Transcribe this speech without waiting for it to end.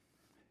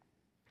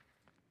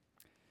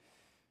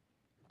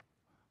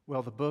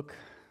Well, the book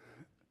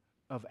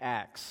of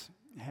Acts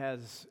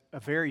has a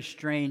very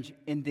strange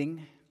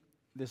ending.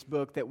 This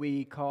book that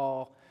we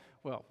call,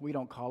 well, we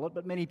don't call it,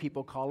 but many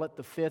people call it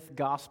the fifth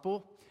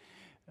gospel,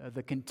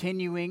 the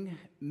continuing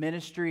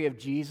ministry of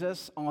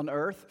Jesus on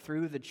earth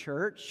through the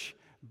church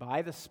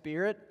by the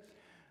Spirit.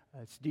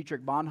 It's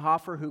Dietrich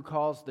Bonhoeffer who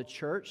calls the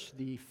church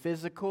the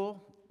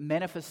physical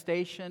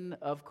manifestation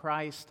of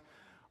Christ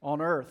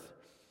on earth.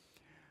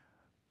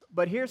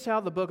 But here's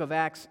how the book of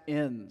Acts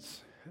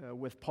ends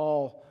with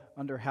Paul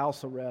under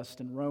house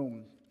arrest in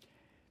Rome.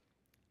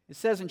 It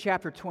says in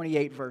chapter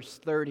 28, verse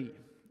 30,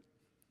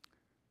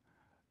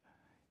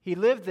 "He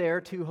lived there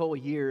 2 whole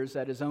years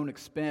at his own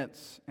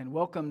expense and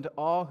welcomed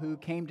all who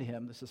came to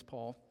him," this is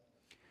Paul,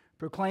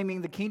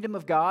 "proclaiming the kingdom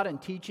of God and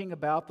teaching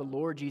about the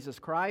Lord Jesus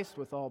Christ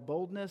with all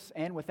boldness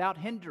and without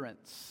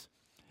hindrance."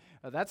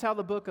 That's how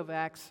the book of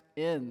Acts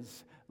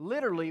ends,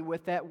 literally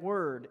with that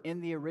word in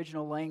the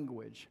original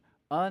language,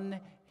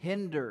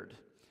 unhindered.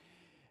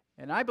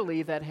 And I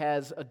believe that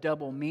has a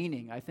double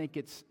meaning. I think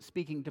it's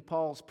speaking to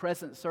Paul's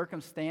present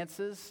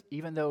circumstances,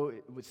 even though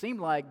it would seem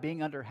like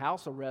being under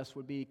house arrest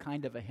would be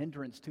kind of a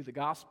hindrance to the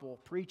gospel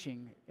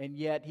preaching, and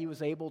yet he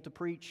was able to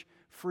preach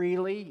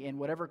freely in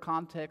whatever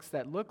context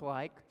that looked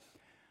like.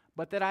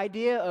 But that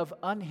idea of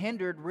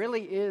unhindered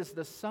really is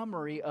the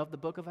summary of the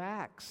book of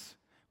Acts.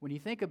 When you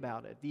think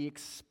about it, the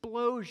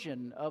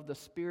explosion of the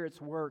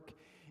Spirit's work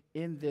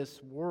in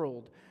this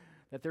world,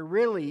 that there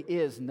really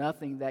is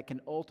nothing that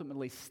can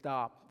ultimately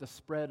stop the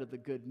spread of the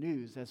good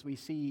news. As we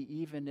see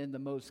even in the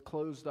most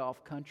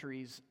closed-off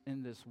countries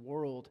in this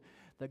world,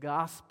 the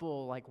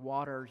gospel, like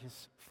water,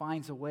 just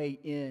finds a way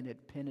in.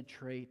 It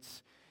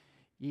penetrates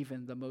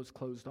even the most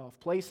closed-off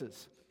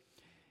places.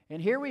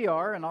 And here we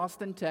are in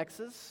Austin,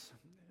 Texas.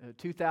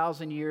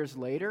 2,000 years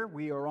later,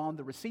 we are on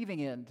the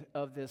receiving end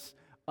of this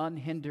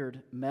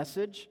unhindered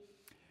message.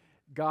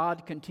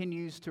 God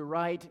continues to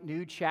write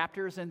new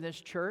chapters in this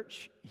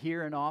church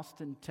here in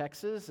Austin,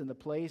 Texas, in the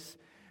place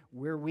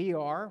where we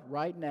are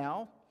right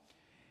now.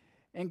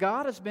 And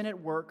God has been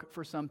at work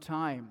for some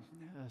time.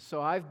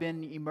 So I've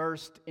been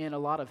immersed in a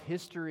lot of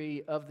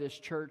history of this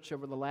church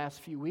over the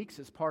last few weeks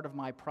as part of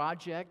my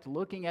project,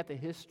 looking at the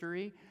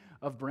history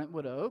of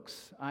Brentwood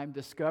Oaks. I'm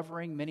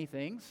discovering many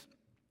things.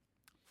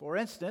 For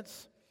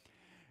instance,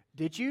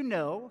 did you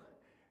know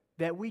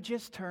that we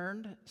just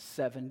turned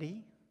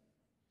 70?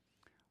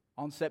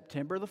 On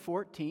September the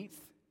 14th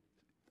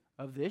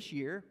of this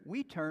year,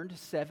 we turned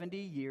 70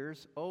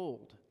 years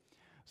old.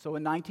 So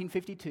in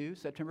 1952,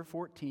 September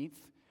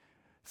 14th,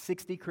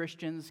 60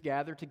 Christians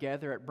gathered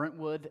together at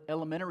Brentwood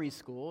Elementary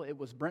School. It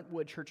was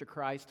Brentwood Church of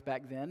Christ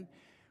back then.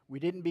 We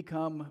didn't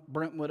become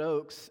Brentwood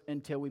Oaks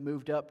until we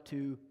moved up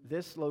to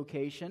this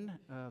location.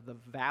 The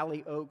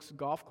Valley Oaks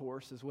Golf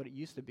Course is what it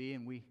used to be,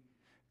 and we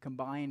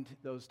combined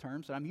those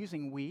terms. And I'm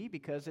using we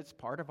because it's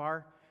part of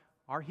our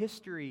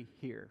history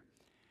here.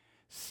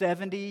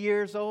 70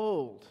 years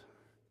old.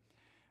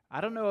 I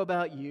don't know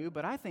about you,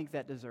 but I think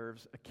that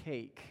deserves a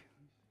cake.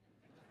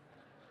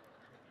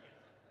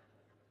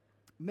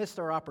 Missed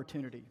our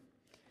opportunity.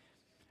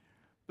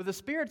 But the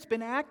Spirit's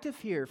been active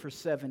here for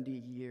 70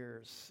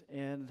 years,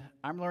 and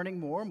I'm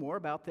learning more and more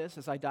about this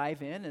as I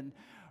dive in, and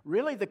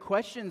really the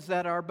questions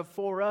that are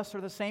before us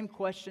are the same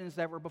questions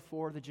that were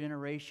before the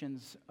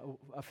generations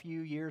a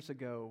few years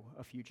ago,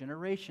 a few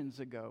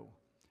generations ago.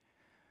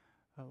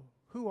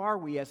 Who are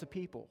we as a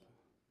people?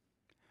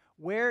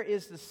 Where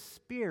is the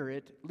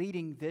Spirit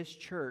leading this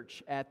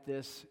church at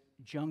this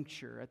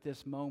juncture, at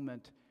this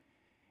moment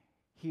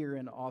here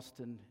in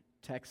Austin,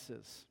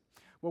 Texas?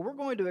 Well, we're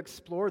going to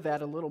explore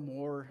that a little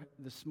more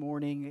this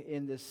morning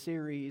in this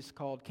series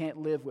called Can't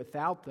Live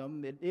Without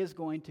Them. It is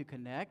going to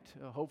connect,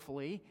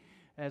 hopefully.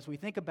 As we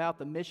think about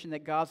the mission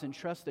that God's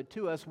entrusted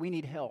to us, we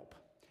need help.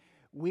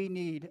 We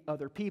need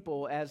other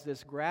people, as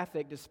this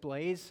graphic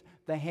displays,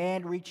 the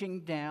hand reaching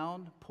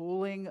down,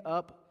 pulling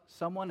up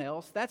someone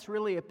else. That's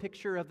really a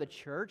picture of the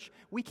church.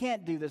 We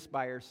can't do this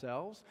by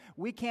ourselves.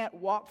 We can't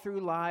walk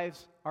through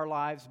our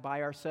lives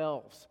by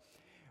ourselves.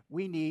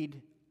 We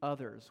need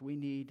others. We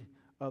need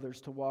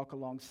others to walk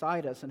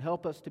alongside us and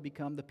help us to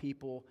become the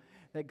people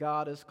that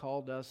God has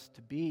called us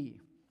to be.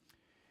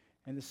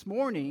 And this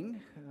morning,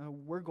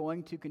 we're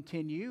going to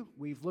continue.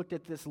 We've looked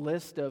at this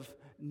list of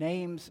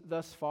names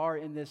thus far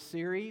in this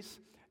series.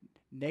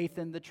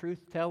 Nathan the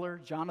truth teller,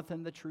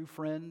 Jonathan the true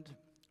friend,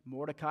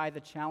 Mordecai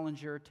the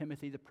challenger,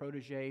 Timothy the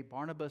protege,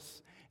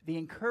 Barnabas the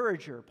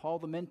encourager, Paul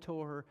the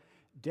mentor,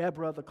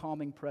 Deborah the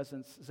calming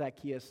presence,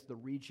 Zacchaeus the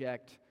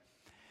reject.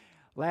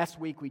 Last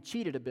week we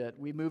cheated a bit.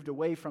 We moved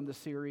away from the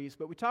series,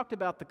 but we talked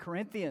about the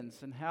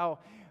Corinthians and how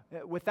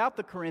without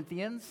the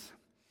Corinthians,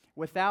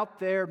 without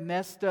their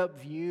messed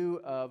up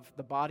view of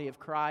the body of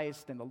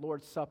Christ and the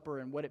Lord's Supper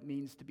and what it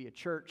means to be a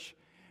church,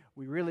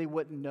 we really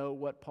wouldn't know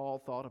what Paul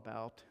thought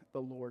about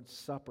the Lord's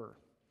Supper.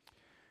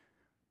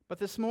 But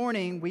this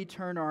morning, we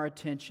turn our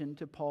attention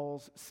to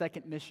Paul's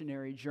second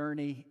missionary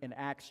journey in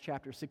Acts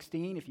chapter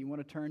 16. If you want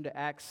to turn to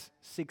Acts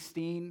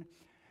 16,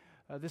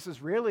 this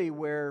is really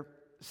where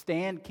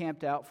Stan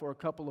camped out for a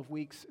couple of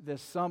weeks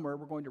this summer.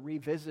 We're going to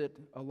revisit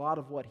a lot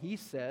of what he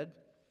said.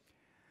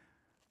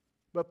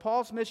 But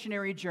Paul's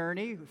missionary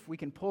journey, if we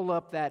can pull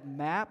up that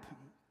map,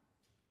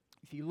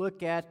 if you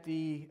look at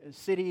the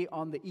city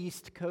on the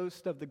east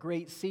coast of the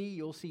Great Sea,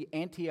 you'll see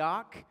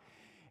Antioch.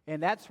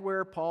 And that's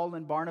where Paul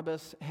and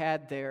Barnabas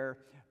had their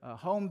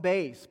home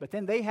base. But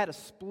then they had a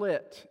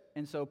split.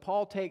 And so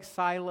Paul takes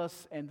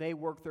Silas and they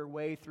work their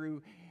way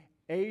through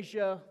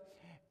Asia.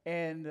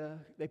 And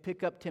they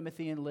pick up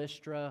Timothy in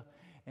Lystra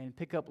and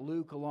pick up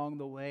Luke along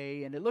the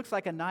way. And it looks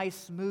like a nice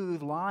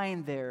smooth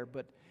line there.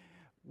 But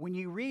when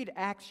you read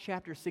Acts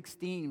chapter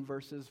 16,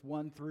 verses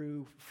 1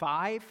 through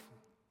 5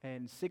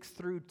 and 6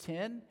 through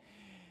 10,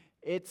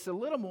 it's a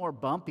little more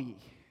bumpy.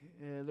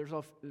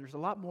 There's a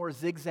lot more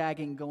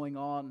zigzagging going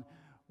on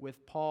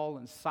with Paul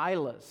and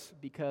Silas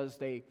because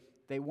they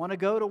want to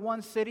go to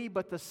one city,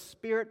 but the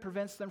Spirit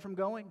prevents them from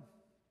going.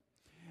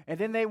 And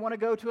then they want to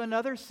go to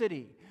another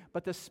city,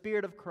 but the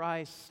Spirit of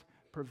Christ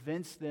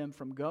prevents them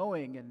from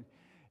going. And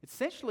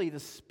essentially, the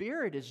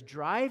Spirit is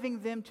driving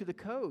them to the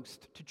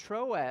coast, to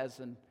Troas.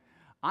 And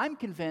I'm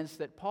convinced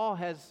that Paul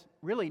has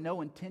really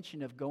no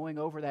intention of going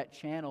over that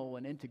channel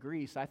and into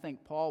Greece. I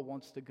think Paul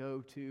wants to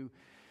go to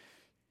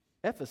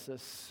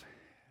Ephesus.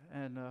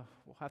 And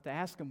we'll have to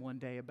ask him one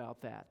day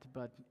about that.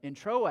 But in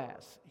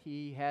Troas,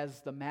 he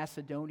has the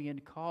Macedonian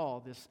call,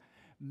 this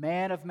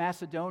man of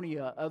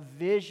Macedonia, a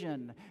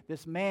vision,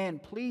 this man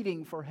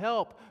pleading for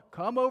help.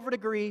 Come over to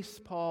Greece,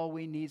 Paul,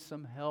 we need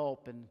some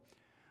help. And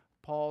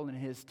Paul and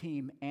his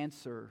team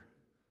answer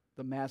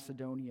the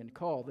Macedonian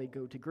call. They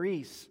go to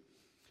Greece.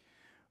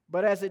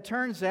 But as it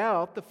turns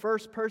out, the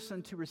first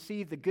person to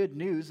receive the good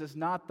news is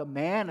not the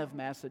man of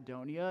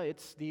Macedonia,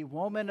 it's the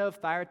woman of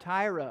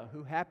Thyatira,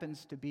 who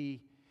happens to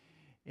be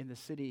in the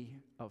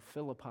city of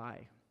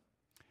Philippi.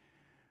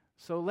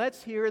 So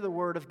let's hear the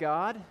word of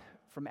God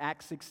from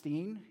Acts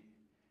 16,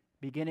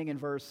 beginning in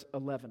verse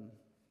 11.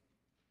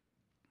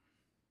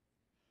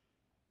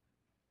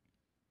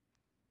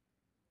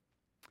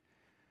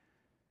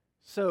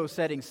 So,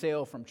 setting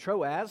sail from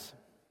Troas,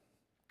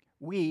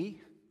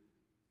 we,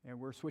 and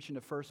we're switching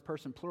to first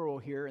person plural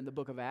here in the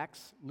book of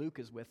Acts, Luke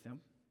is with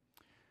them,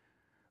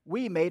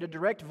 we made a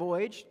direct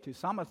voyage to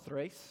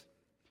Samothrace,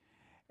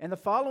 and the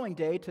following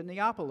day to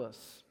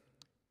Neapolis,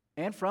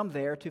 and from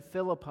there to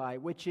Philippi,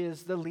 which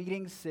is the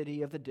leading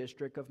city of the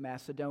district of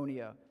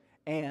Macedonia,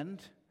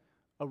 and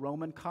a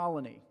Roman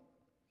colony.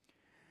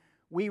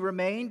 We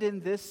remained in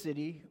this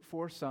city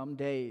for some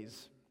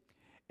days,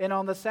 and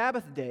on the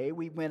Sabbath day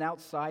we went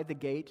outside the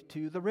gate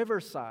to the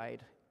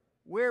riverside,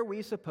 where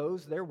we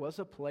supposed there was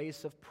a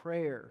place of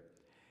prayer,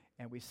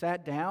 and we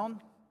sat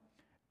down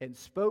and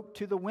spoke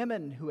to the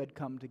women who had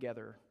come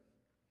together.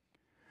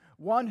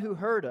 One who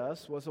heard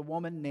us was a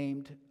woman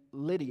named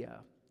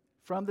Lydia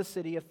from the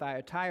city of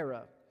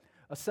Thyatira,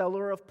 a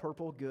seller of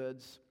purple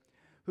goods,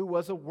 who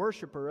was a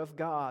worshiper of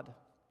God.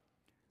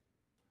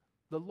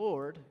 The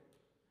Lord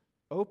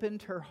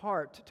opened her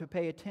heart to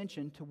pay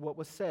attention to what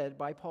was said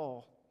by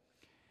Paul.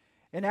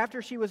 And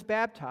after she was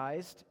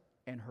baptized,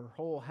 and her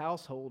whole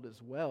household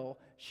as well,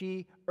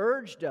 she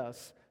urged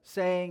us,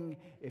 saying,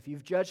 "If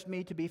you've judged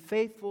me to be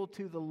faithful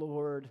to the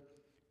Lord,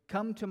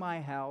 come to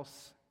my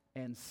house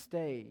and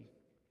stay."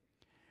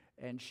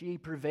 And she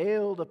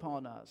prevailed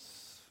upon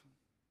us.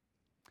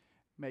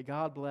 May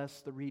God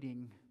bless the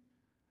reading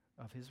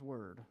of His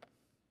Word.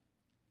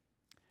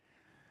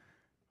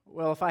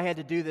 Well, if I had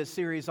to do this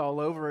series all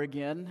over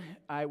again,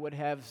 I would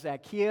have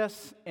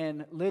Zacchaeus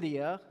and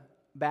Lydia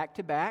back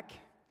to back.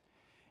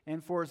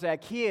 And for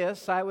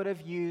Zacchaeus, I would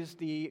have used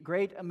the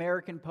great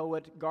American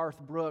poet Garth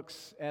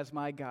Brooks as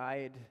my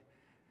guide.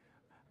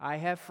 I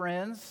have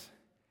friends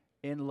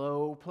in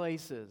low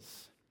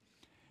places.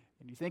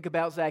 And you think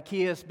about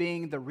Zacchaeus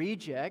being the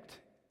reject,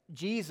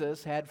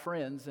 Jesus had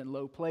friends in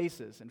low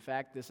places. In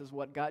fact, this is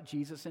what got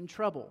Jesus in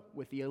trouble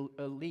with the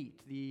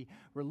elite, the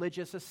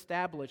religious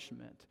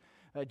establishment.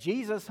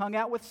 Jesus hung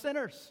out with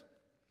sinners.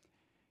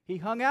 He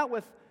hung out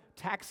with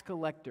tax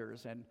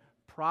collectors and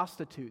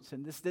prostitutes,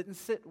 and this didn't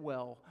sit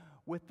well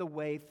with the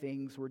way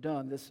things were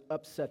done. This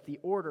upset the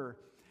order.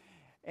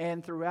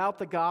 And throughout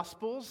the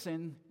Gospels,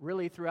 and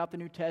really throughout the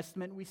New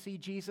Testament, we see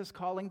Jesus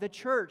calling the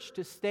church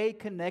to stay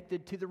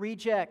connected to the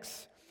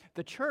rejects.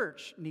 The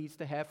church needs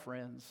to have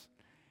friends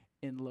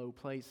in low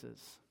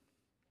places.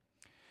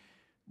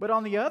 But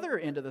on the other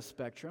end of the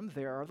spectrum,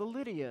 there are the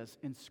Lydias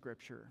in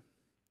Scripture,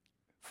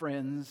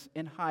 friends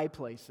in high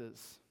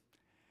places.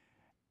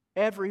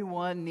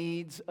 Everyone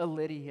needs a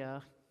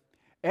Lydia.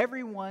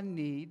 Everyone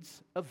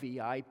needs a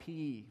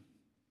VIP,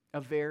 a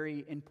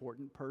very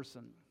important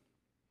person.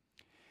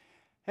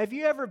 Have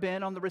you ever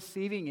been on the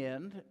receiving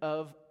end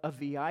of a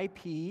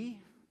VIP?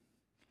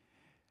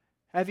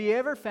 Have you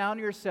ever found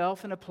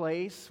yourself in a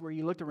place where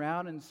you looked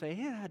around and say,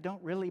 "Yeah, I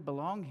don't really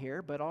belong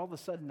here, but all of a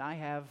sudden I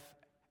have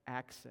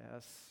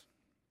access"?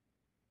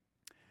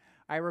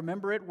 I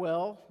remember it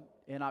well.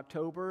 In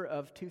October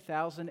of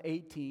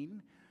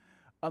 2018,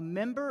 a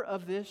member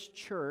of this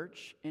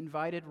church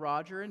invited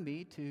Roger and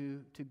me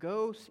to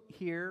go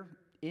hear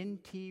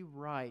N.T.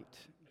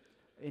 Wright,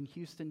 in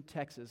Houston,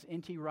 Texas.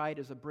 N.T. Wright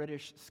is a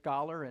British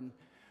scholar, and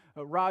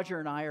Roger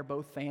and I are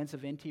both fans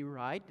of N.T.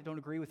 Wright. I don't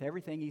agree with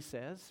everything he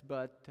says,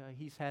 but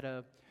he's had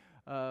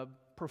a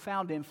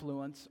profound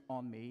influence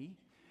on me,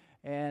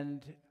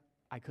 and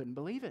I couldn't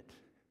believe it.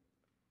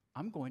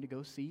 I'm going to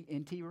go see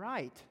N.T.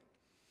 Wright.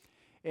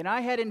 And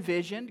I had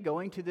envisioned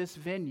going to this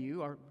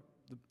venue.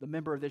 The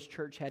member of this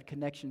church had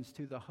connections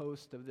to the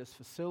host of this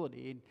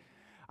facility. And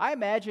I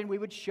imagined we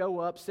would show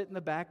up, sit in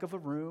the back of a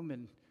room,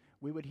 and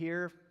we would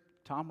hear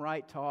Tom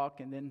Wright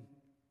talk and then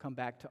come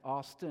back to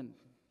Austin.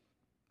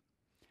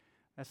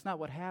 That's not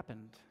what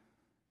happened.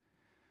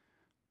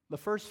 The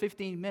first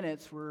 15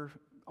 minutes were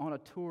on a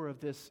tour of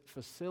this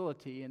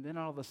facility, and then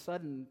all of a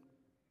sudden,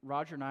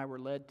 Roger and I were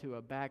led to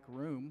a back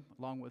room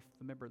along with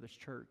the member of this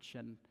church,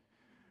 and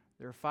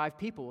there are 5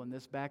 people in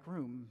this back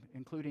room,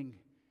 including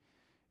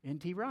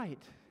N.T.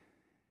 Wright.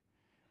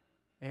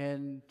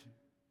 And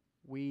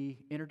we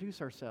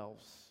introduce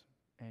ourselves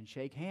and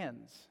shake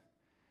hands.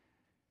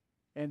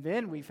 And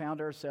then we found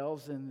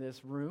ourselves in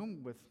this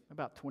room with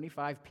about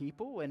 25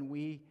 people, and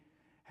we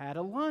had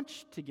a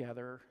lunch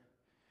together.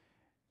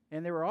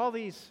 And there were all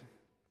these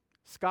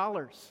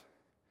scholars.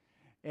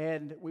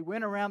 And we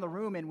went around the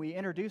room and we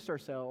introduced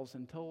ourselves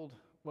and told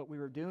what we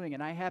were doing.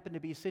 And I happened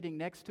to be sitting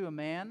next to a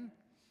man.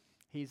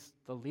 He's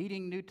the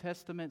leading New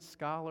Testament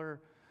scholar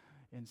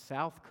in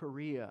South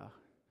Korea.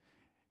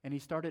 And he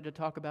started to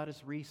talk about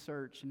his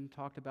research and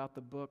talked about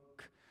the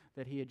book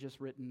that he had just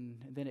written.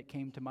 And then it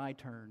came to my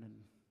turn. And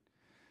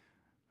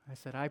I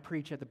said, I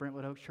preach at the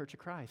Brentwood Oaks Church of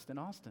Christ in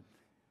Austin.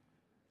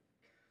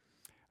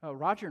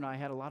 Roger and I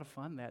had a lot of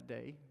fun that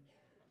day.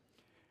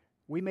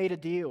 We made a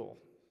deal.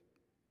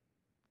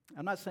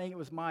 I'm not saying it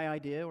was my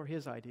idea or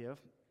his idea,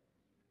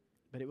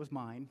 but it was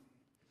mine.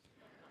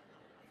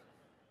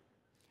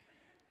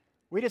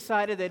 We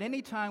decided that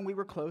any time we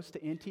were close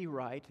to N.T.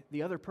 Wright,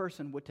 the other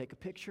person would take a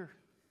picture.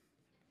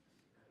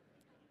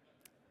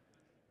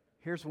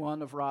 Here's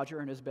one of Roger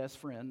and his best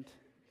friend,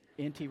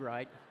 N.T.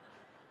 Wright.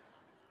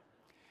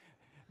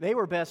 They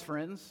were best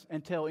friends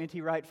until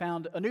N.T. Wright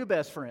found a new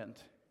best friend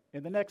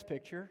in the next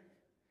picture.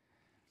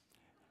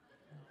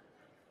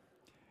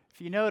 If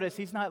you notice,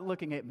 he's not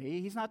looking at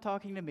me. He's not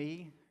talking to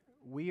me.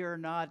 We are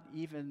not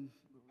even,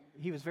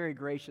 he was very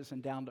gracious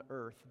and down to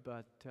earth,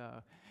 but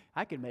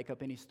I could make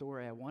up any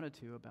story I wanted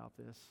to about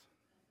this.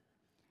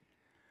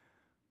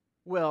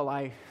 Well,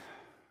 I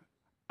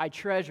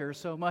treasure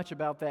so much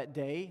about that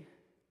day,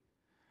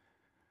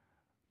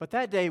 but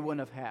that day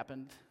wouldn't have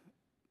happened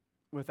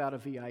without a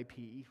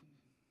VIP.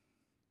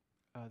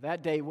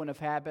 That day wouldn't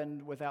have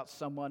happened without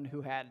someone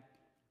who had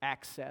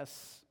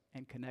access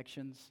and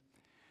connections.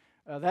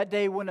 That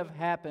day wouldn't have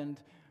happened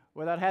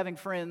without having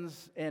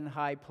friends in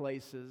high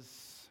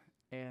places,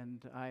 and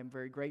I am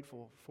very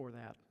grateful for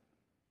that.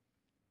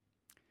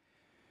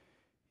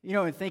 You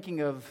know, in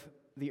thinking of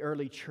the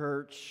early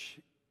church,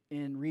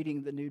 in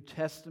reading the New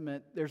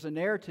Testament, there's a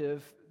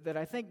narrative that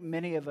I think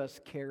many of us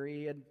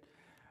carry, and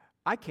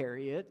I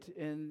carry it,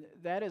 and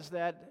that is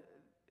that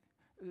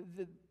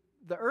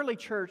the early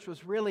church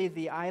was really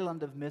the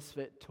island of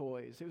misfit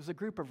toys. It was a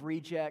group of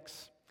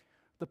rejects,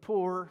 the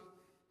poor,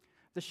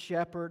 the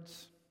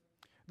shepherds,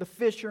 the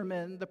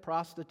fishermen, the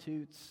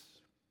prostitutes,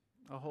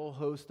 a whole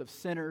host of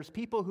sinners,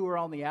 people who are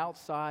on the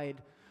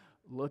outside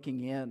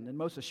looking in. And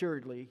most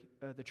assuredly,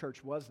 the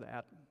church was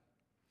that.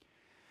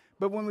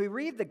 But when we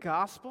read the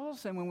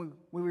Gospels and when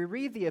we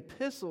read the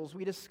epistles,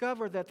 we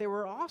discover that there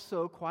were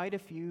also quite a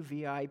few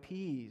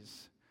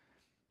VIPs.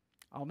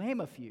 I'll name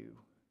a few.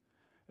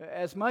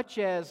 As much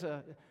as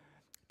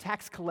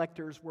tax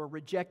collectors were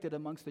rejected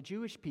amongst the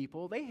Jewish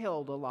people, they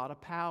held a lot of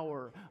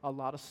power, a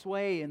lot of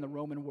sway in the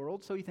Roman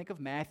world. So you think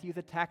of Matthew,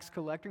 the tax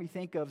collector. You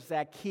think of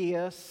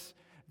Zacchaeus,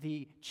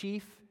 the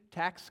chief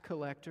tax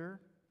collector.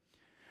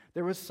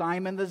 There was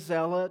Simon the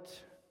Zealot.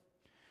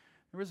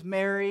 There was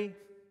Mary,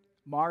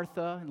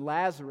 Martha, and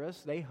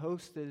Lazarus. They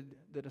hosted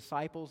the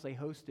disciples. They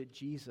hosted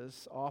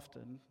Jesus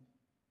often.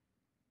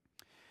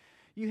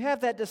 You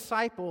have that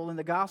disciple in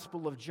the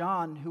Gospel of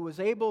John who was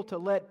able to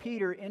let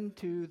Peter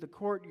into the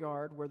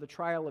courtyard where the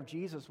trial of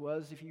Jesus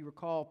was. If you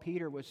recall,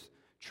 Peter was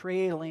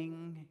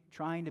trailing,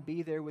 trying to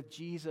be there with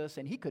Jesus,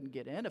 and he couldn't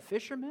get in. A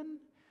fisherman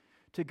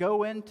to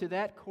go into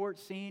that court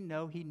scene?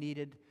 No, he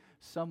needed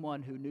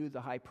someone who knew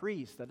the high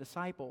priest, the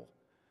disciple,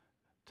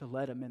 to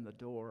let him in the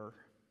door.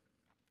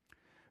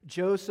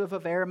 Joseph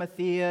of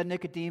Arimathea,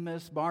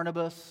 Nicodemus,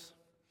 Barnabas.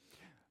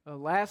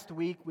 Last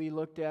week we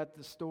looked at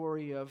the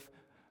story of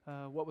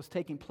what was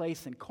taking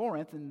place in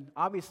Corinth, and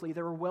obviously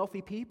there were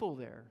wealthy people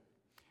there.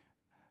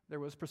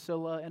 There was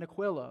Priscilla and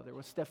Aquila. There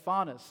was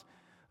Stephanas.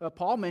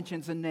 Paul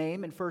mentions a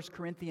name in 1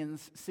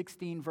 Corinthians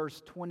 16,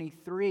 verse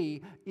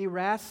 23,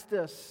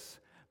 Erastus,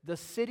 the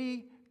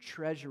city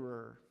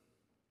treasurer.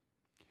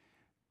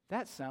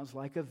 That sounds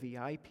like a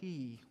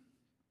VIP.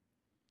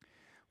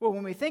 Well,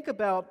 when we think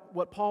about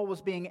what Paul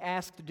was being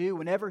asked to do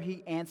whenever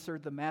he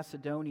answered the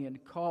Macedonian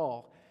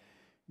call,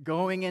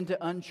 going into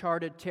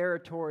uncharted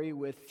territory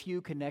with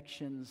few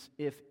connections,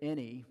 if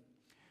any,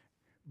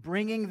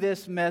 bringing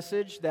this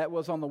message that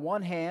was on the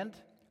one hand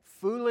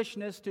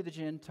foolishness to the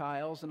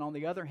Gentiles, and on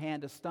the other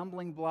hand, a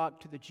stumbling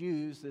block to the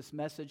Jews, this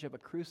message of a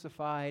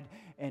crucified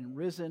and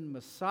risen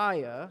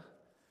Messiah,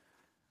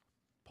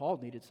 Paul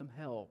needed some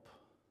help.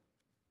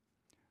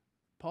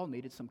 Paul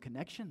needed some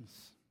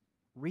connections,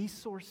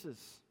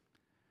 resources.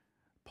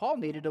 Paul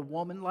needed a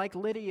woman like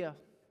Lydia.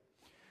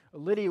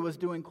 Lydia was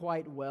doing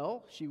quite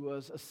well. She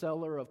was a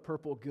seller of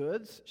purple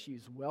goods.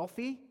 She's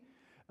wealthy.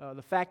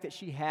 The fact that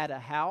she had a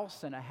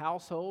house and a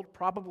household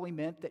probably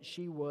meant that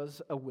she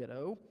was a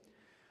widow.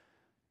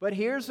 But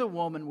here's a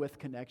woman with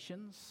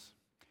connections.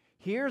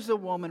 Here's a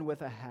woman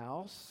with a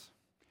house.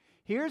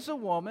 Here's a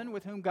woman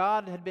with whom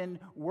God had been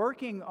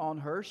working on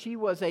her. She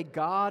was a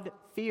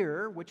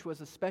God-fearer, which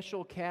was a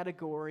special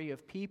category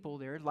of people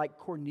there, like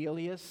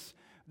Cornelius.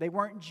 They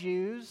weren't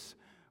Jews,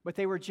 but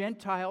they were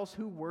Gentiles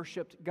who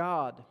worshiped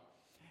God.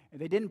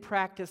 And they didn't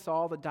practice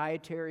all the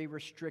dietary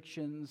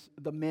restrictions.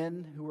 The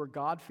men who were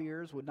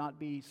God-fearers would not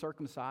be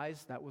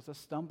circumcised. That was a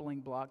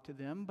stumbling block to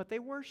them, but they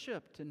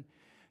worshiped. And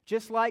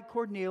just like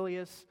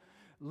Cornelius,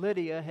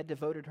 Lydia had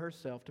devoted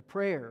herself to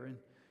prayer. And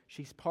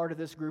she's part of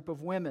this group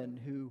of women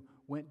who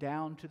went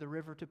down to the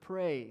river to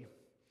pray.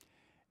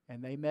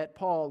 And they met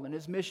Paul and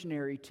his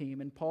missionary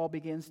team. And Paul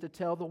begins to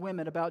tell the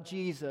women about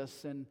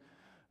Jesus. And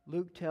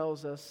Luke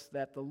tells us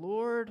that the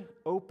Lord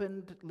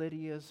opened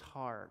Lydia's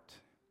heart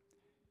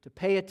to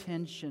pay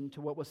attention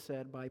to what was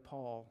said by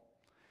Paul.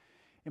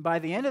 And by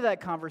the end of that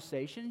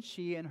conversation,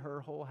 she and her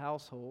whole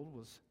household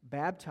was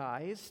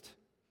baptized.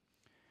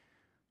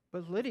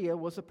 But Lydia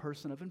was a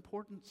person of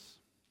importance.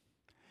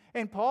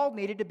 And Paul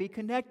needed to be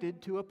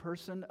connected to a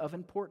person of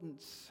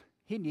importance.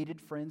 He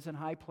needed friends in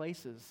high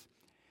places.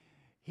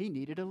 He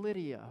needed a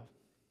Lydia.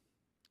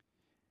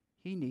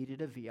 He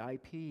needed a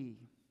VIP.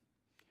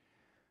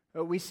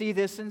 We see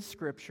this in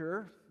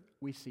Scripture.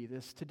 We see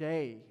this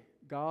today.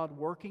 God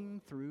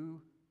working through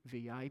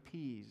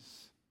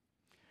VIPs.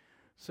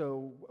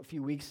 So a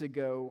few weeks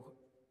ago,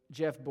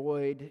 Jeff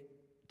Boyd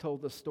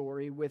told the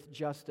story with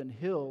Justin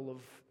Hill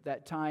of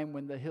that time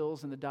when the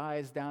Hills and the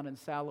Dyes down in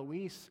São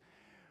Luís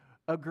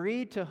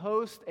agreed to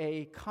host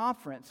a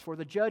conference for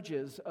the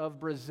judges of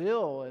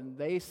Brazil, and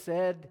they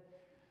said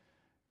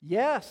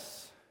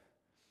yes,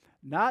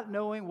 not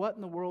knowing what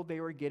in the world they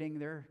were getting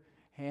their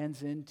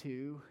hands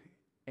into,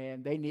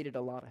 and they needed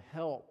a lot of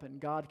help. And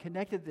God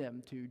connected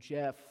them to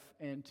Jeff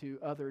and to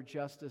other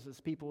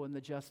justices, people in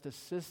the justice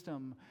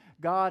system.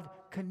 God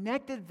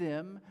connected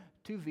them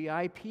to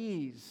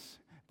VIPs.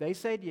 They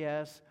said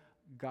yes,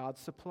 God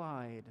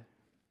supplied.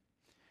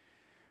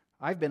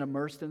 I've been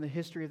immersed in the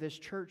history of this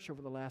church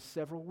over the last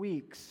several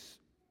weeks,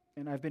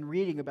 and I've been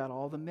reading about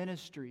all the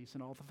ministries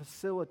and all the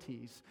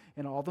facilities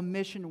and all the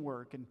mission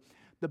work and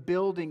the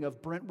building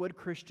of Brentwood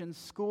Christian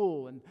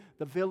School and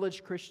the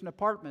Village Christian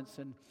Apartments.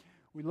 And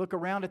we look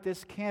around at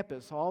this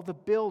campus, all the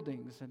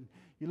buildings, and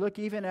you look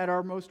even at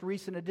our most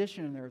recent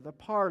addition in there, the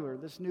parlor,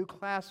 this new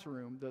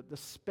classroom, the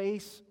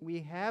space we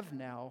have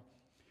now.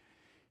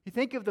 You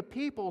think of the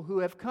people who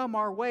have come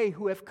our way,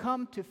 who have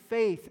come to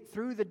faith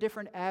through the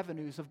different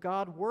avenues of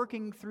God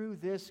working through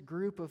this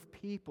group of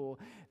people.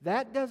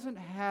 That doesn't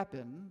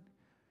happen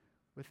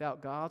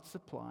without God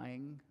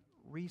supplying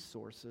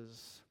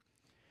resources.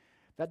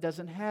 That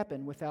doesn't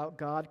happen without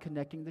God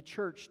connecting the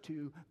church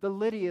to the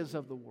Lydias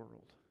of the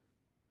world.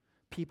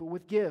 People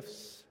with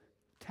gifts,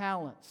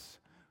 talents,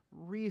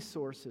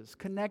 resources,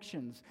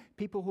 connections,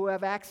 people who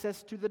have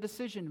access to the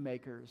decision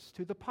makers,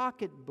 to the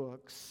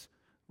pocketbooks,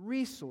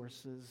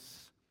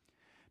 resources.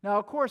 Now,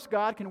 of course,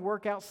 God can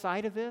work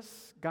outside of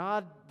this.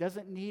 God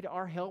doesn't need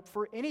our help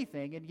for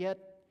anything, and yet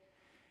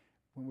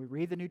when we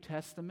read the New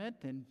Testament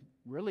and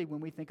really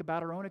when we think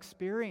about our own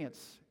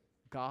experience,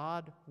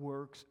 God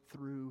works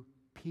through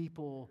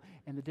people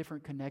and the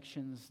different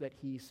connections that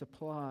He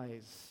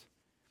supplies.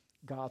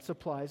 God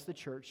supplies the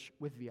church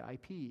with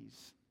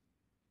VIPs.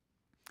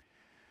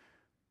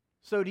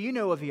 So, do you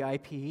know a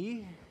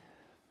VIP?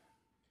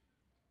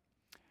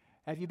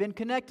 Have you been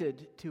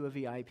connected to a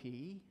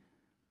VIP?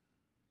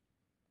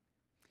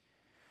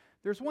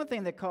 There's one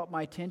thing that caught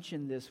my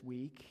attention this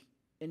week,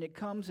 and it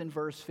comes in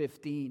verse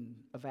 15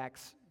 of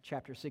Acts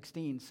chapter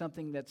 16,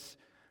 something that's,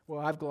 well,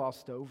 I've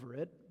glossed over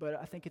it, but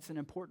I think it's an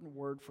important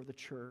word for the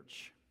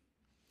church.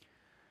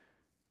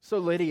 So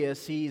Lydia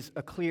sees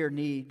a clear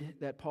need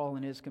that Paul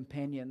and his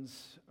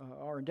companions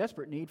are in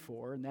desperate need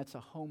for, and that's a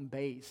home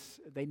base.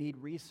 They need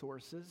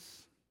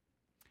resources.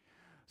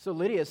 So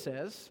Lydia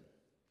says,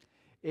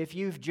 "If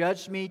you've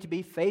judged me to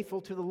be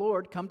faithful to the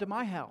Lord, come to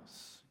my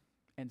house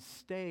and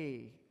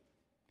stay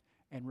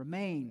and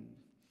remain."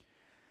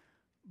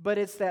 But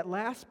it's that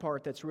last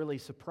part that's really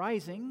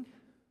surprising.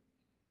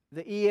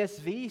 The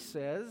ESV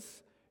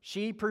says,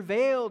 "She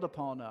prevailed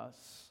upon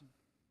us."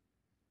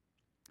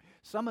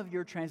 Some of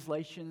your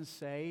translations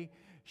say,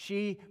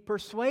 "She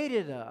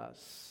persuaded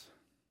us."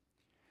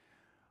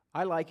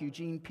 I like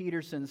Eugene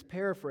Peterson's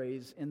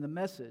paraphrase in the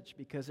Message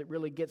because it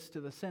really gets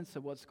to the sense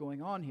of what's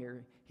going on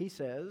here. He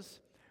says,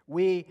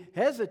 "We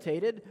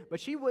hesitated, but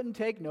she wouldn't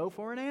take no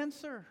for an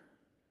answer."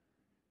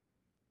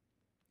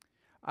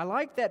 I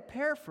like that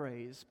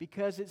paraphrase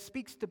because it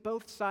speaks to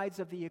both sides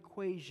of the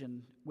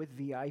equation with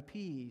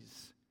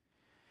VIPs.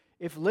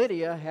 If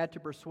Lydia had to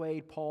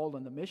persuade Paul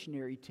and the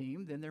missionary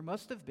team, then there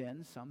must have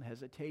been some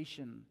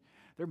hesitation.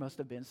 There must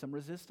have been some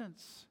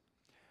resistance.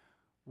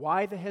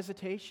 Why the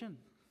hesitation?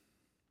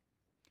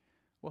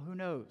 Well, who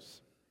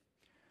knows?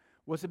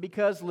 Was it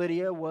because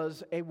Lydia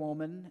was a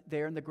woman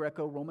there in the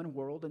Greco-Roman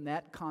world, in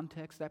that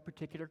context, that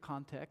particular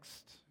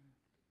context?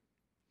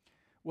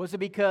 Was it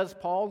because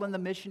Paul and the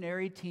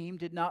missionary team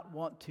did not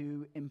want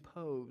to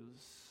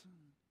impose?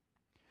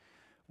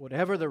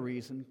 Whatever the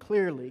reason,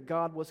 clearly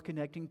God was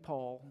connecting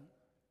Paul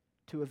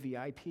to a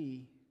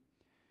VIP.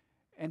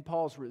 And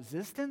Paul's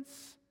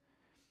resistance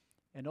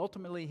and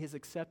ultimately his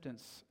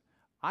acceptance,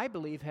 I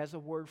believe, has a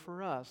word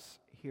for us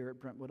here at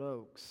Brentwood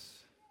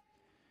Oaks.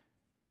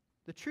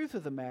 The truth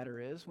of the matter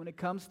is, when it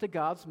comes to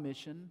God's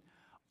mission,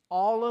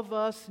 all of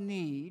us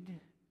need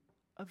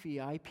a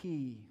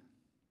VIP.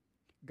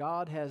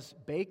 God has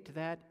baked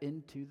that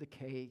into the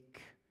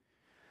cake.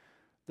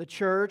 The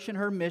church and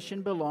her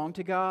mission belong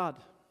to God.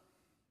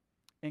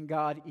 And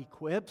God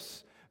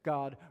equips,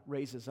 God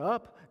raises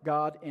up,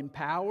 God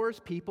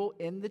empowers people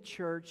in the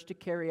church to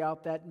carry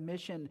out that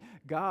mission.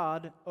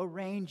 God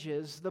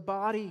arranges the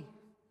body,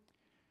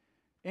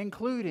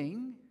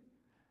 including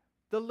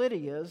the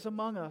Lydias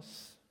among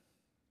us,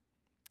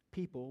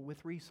 people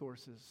with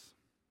resources.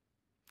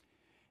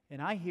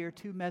 And I hear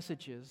two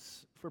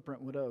messages for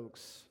Brentwood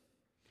Oaks.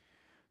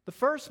 The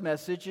first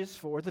message is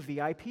for the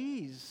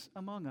VIPs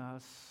among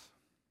us.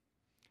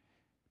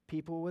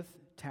 People with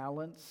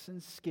talents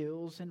and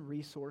skills and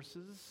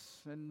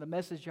resources. And the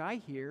message I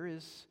hear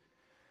is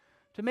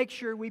to make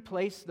sure we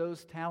place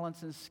those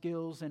talents and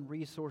skills and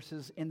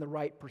resources in the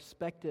right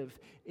perspective.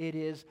 It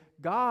is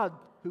God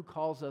who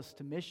calls us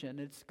to mission.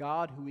 It's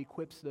God who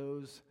equips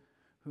those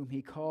whom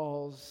He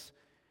calls.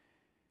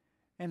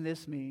 And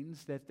this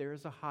means that there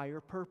is a higher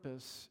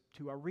purpose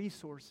to our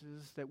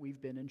resources that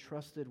we've been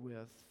entrusted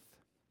with.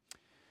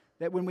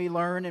 That when we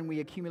learn and we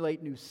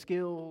accumulate new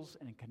skills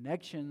and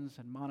connections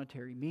and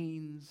monetary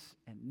means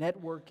and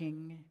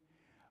networking,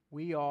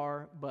 we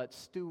are but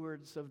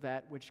stewards of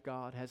that which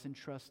God has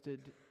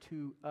entrusted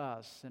to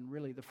us. And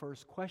really the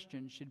first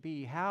question should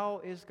be,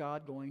 how is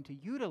God going to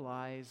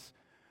utilize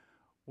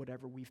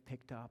whatever we've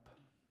picked up?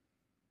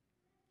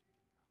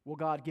 Will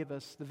God give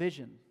us the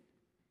vision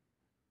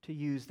to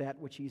use that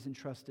which He's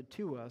entrusted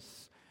to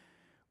us?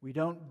 We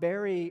don't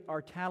bury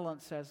our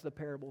talents, as the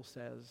parable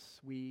says.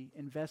 We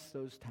invest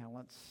those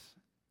talents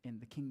in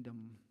the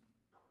kingdom.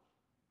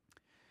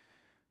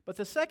 But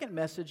the second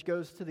message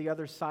goes to the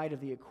other side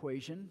of the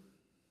equation.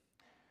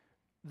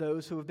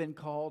 Those who have been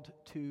called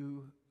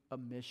to a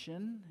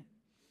mission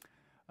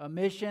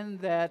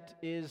that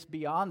is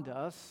beyond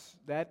us.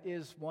 That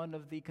is one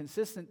of the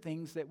consistent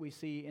things that we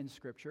see in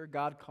Scripture.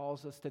 God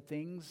calls us to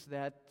things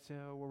that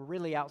were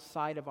really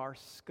outside of our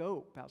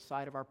scope,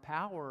 outside of our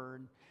power,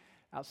 and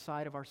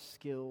outside of our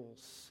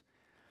skills.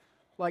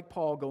 Like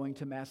Paul going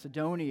to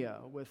Macedonia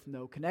with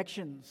no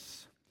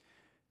connections.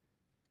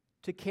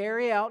 To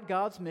carry out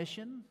God's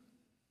mission,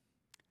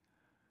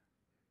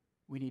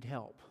 we need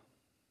help.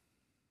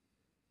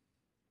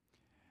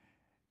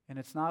 And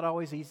it's not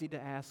always easy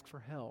to ask for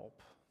help.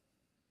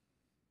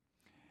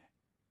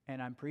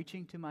 And I'm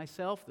preaching to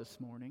myself this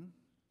morning.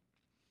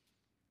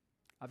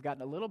 I've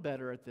gotten a little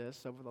better at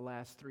this over the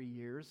last 3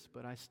 years,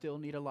 but I still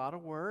need a lot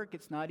of work.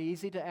 It's not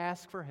easy to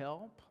ask for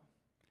help.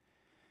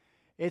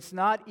 It's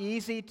not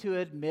easy to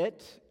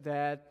admit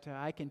that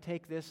I can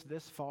take this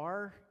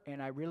far,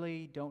 and I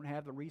really don't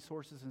have the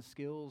resources and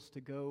skills to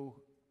go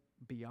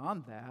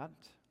beyond that.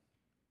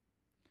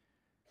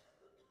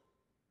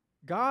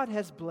 God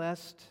has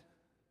blessed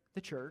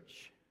the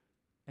church,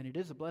 and it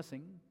is a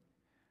blessing,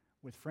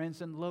 with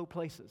friends in low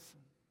places.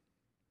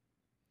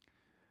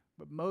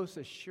 But most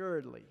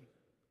assuredly,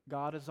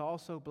 God has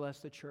also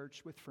blessed the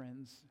church with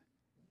friends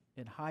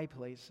in high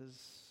places.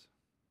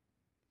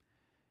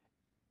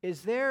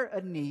 Is there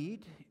a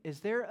need? Is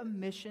there a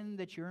mission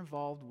that you're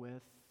involved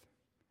with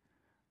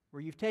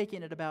where you've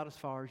taken it about as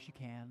far as you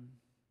can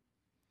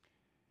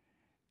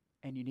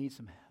and you need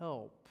some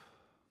help?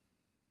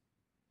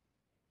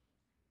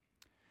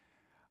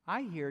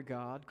 I hear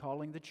God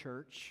calling the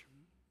church,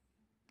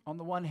 on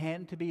the one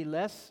hand, to be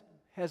less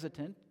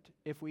hesitant,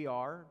 if we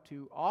are,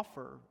 to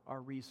offer our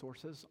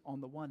resources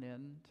on the one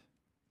end,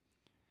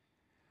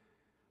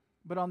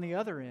 but on the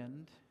other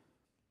end,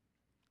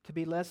 to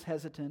be less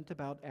hesitant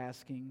about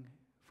asking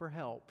for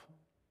help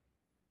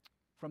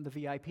from the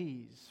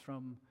VIPs,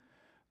 from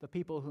the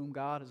people whom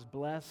God has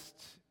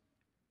blessed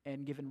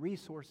and given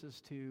resources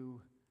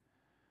to,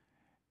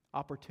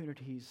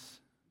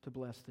 opportunities to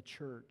bless the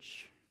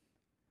church.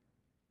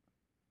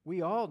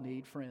 We all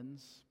need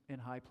friends in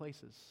high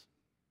places.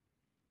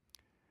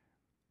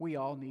 We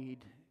all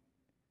need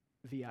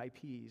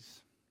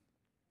VIPs.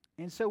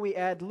 And so we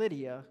add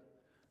Lydia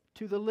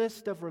to the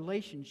list of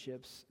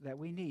relationships that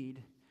we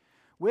need,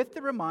 with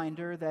the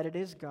reminder that it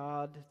is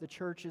God, the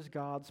church is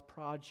God's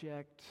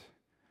project,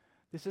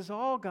 This is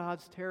all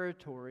God's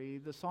territory.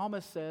 The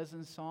psalmist says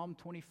in Psalm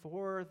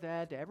 24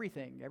 that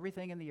everything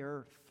in the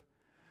earth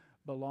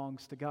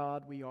belongs to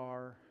God. We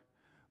are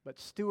but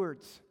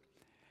stewards.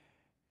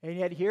 And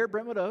yet here at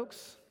Brentwood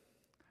Oaks,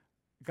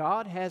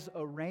 God has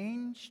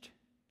arranged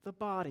the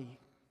body.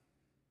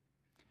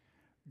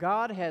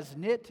 God has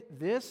knit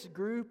this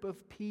group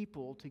of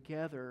people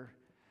together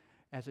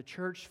as a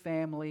church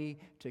family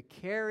to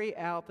carry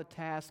out the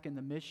task and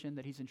the mission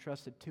that He's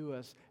entrusted to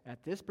us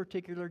at this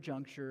particular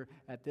juncture,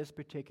 at this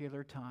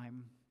particular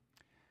time.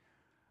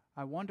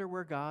 I wonder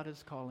where God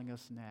is calling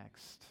us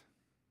next.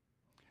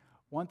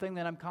 One thing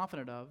that I'm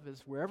confident of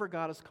is wherever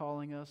God is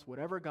calling us,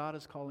 whatever God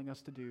is calling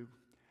us to do,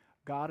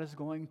 God is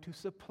going to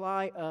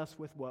supply us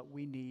with what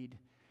we need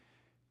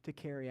to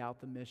carry out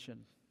the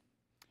mission.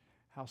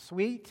 How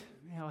sweet,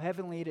 how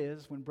heavenly it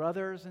is when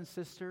brothers and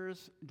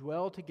sisters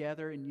dwell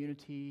together in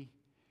unity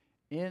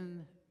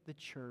in the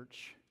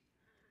church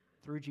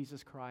through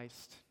Jesus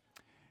Christ.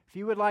 If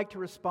you would like to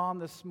respond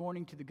this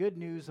morning to the good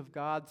news of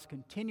God's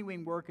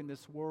continuing work in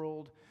this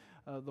world,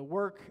 the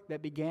work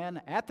that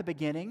began at the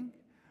beginning,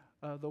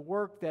 the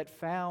work that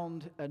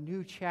found a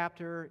new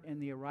chapter in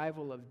the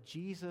arrival of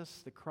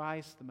Jesus, the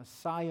Christ, the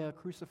Messiah,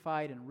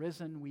 crucified and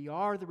risen. We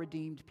are the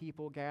redeemed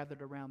people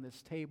gathered around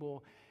this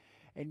table,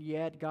 and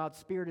yet God's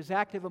Spirit is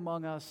active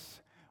among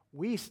us.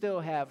 We still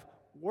have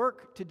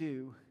work to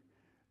do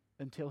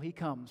until He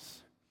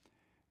comes.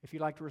 If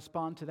you'd like to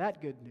respond to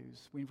that good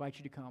news, we invite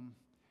you to come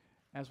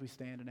as we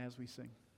stand and as we sing.